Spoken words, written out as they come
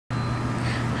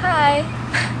Hi,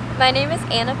 my name is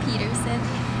Anna Peterson,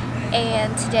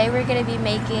 and today we're going to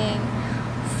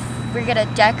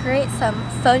decorate some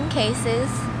phone cases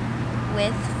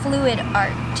with fluid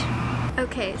art.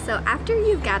 Okay, so after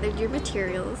you've gathered your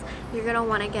materials, you're going to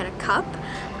want to get a cup.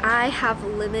 I have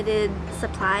limited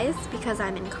supplies because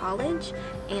I'm in college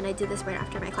and I did this right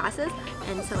after my classes,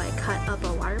 and so I cut up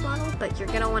a water bottle, but you're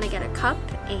going to want to get a cup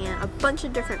and a bunch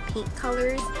of different paint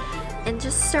colors and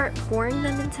just start pouring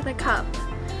them into the cup.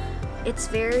 It's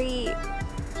very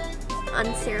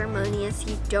unceremonious.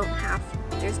 You don't have,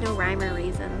 there's no rhyme or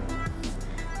reason.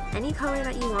 Any color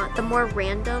that you want. The more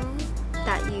random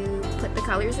that you put the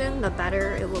colors in, the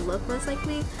better it will look most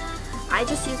likely. I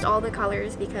just used all the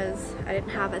colors because I didn't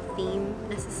have a theme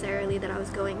necessarily that I was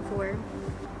going for.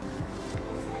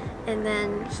 And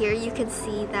then here you can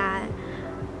see that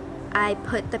I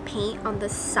put the paint on the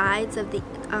sides of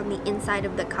on the inside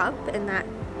of the cup, and that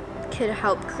could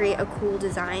help create a cool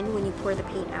design when you pour the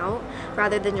paint out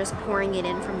rather than just pouring it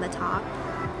in from the top.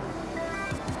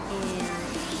 And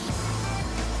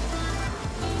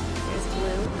there's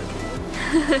blue.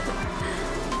 Okay.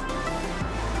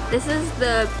 This is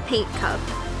the paint cup.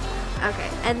 Okay,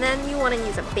 and then you want to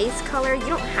use a base color. You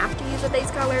don't have to use a base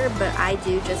color, but I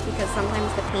do just because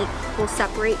sometimes the paint will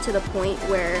separate to the point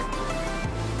where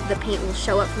the paint will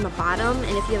show up from the bottom,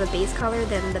 and if you have a base color,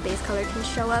 then the base color can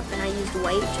show up, and I used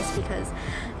white just because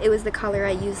it was the color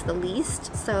I used the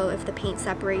least, so if the paint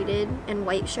separated and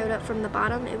white showed up from the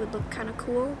bottom, it would look kind of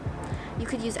cool. You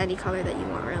could use any color that you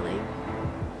want, really.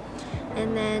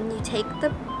 And then you take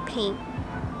the paint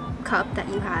cup that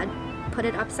you had, put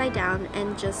it upside down,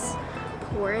 and just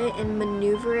pour it and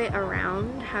maneuver it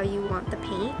around how you want the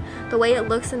paint. The way it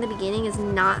looks in the beginning is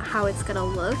not how it's gonna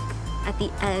look at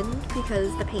the end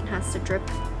because the paint has to drip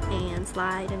and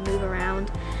slide and move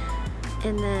around.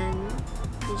 And then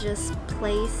you just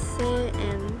place it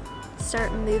and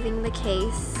start moving the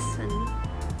case and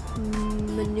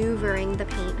maneuvering the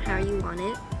paint how you want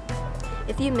it.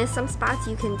 If you miss some spots,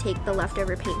 you can take the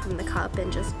leftover paint from the cup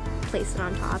and just place it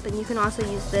on top. And you can also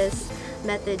use this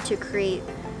method to create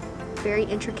very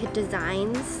intricate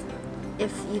designs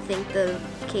if you think the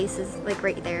case is like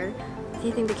right there. If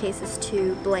you think the case is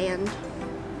too bland.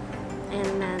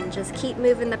 And then just keep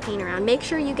moving the paint around. Make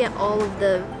sure you get all of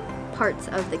the parts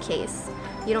of the case.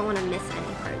 You don't want to miss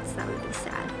any parts, that would be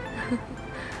sad.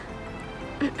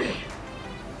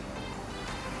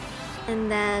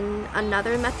 And then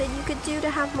another method you could do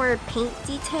to have more paint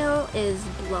detail is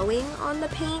blowing on the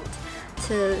paint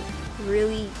to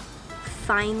really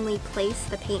finely place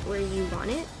the paint where you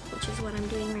want it, which is what I'm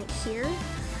doing right here.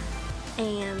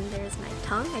 And there's my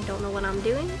tongue. I don't know what I'm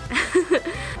doing.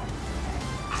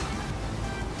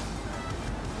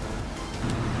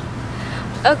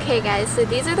 Okay guys, so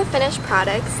these are the finished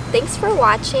products. Thanks for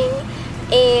watching,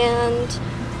 and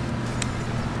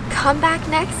come back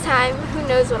next time. Who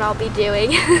knows what I'll be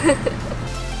doing.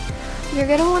 You're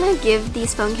going to want to give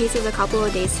these phone cases a couple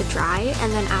of days to dry,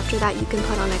 and then after that you can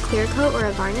put on a clear coat or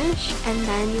a varnish, and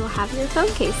then you'll have your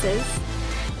phone cases.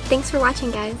 Thanks for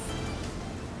watching, guys.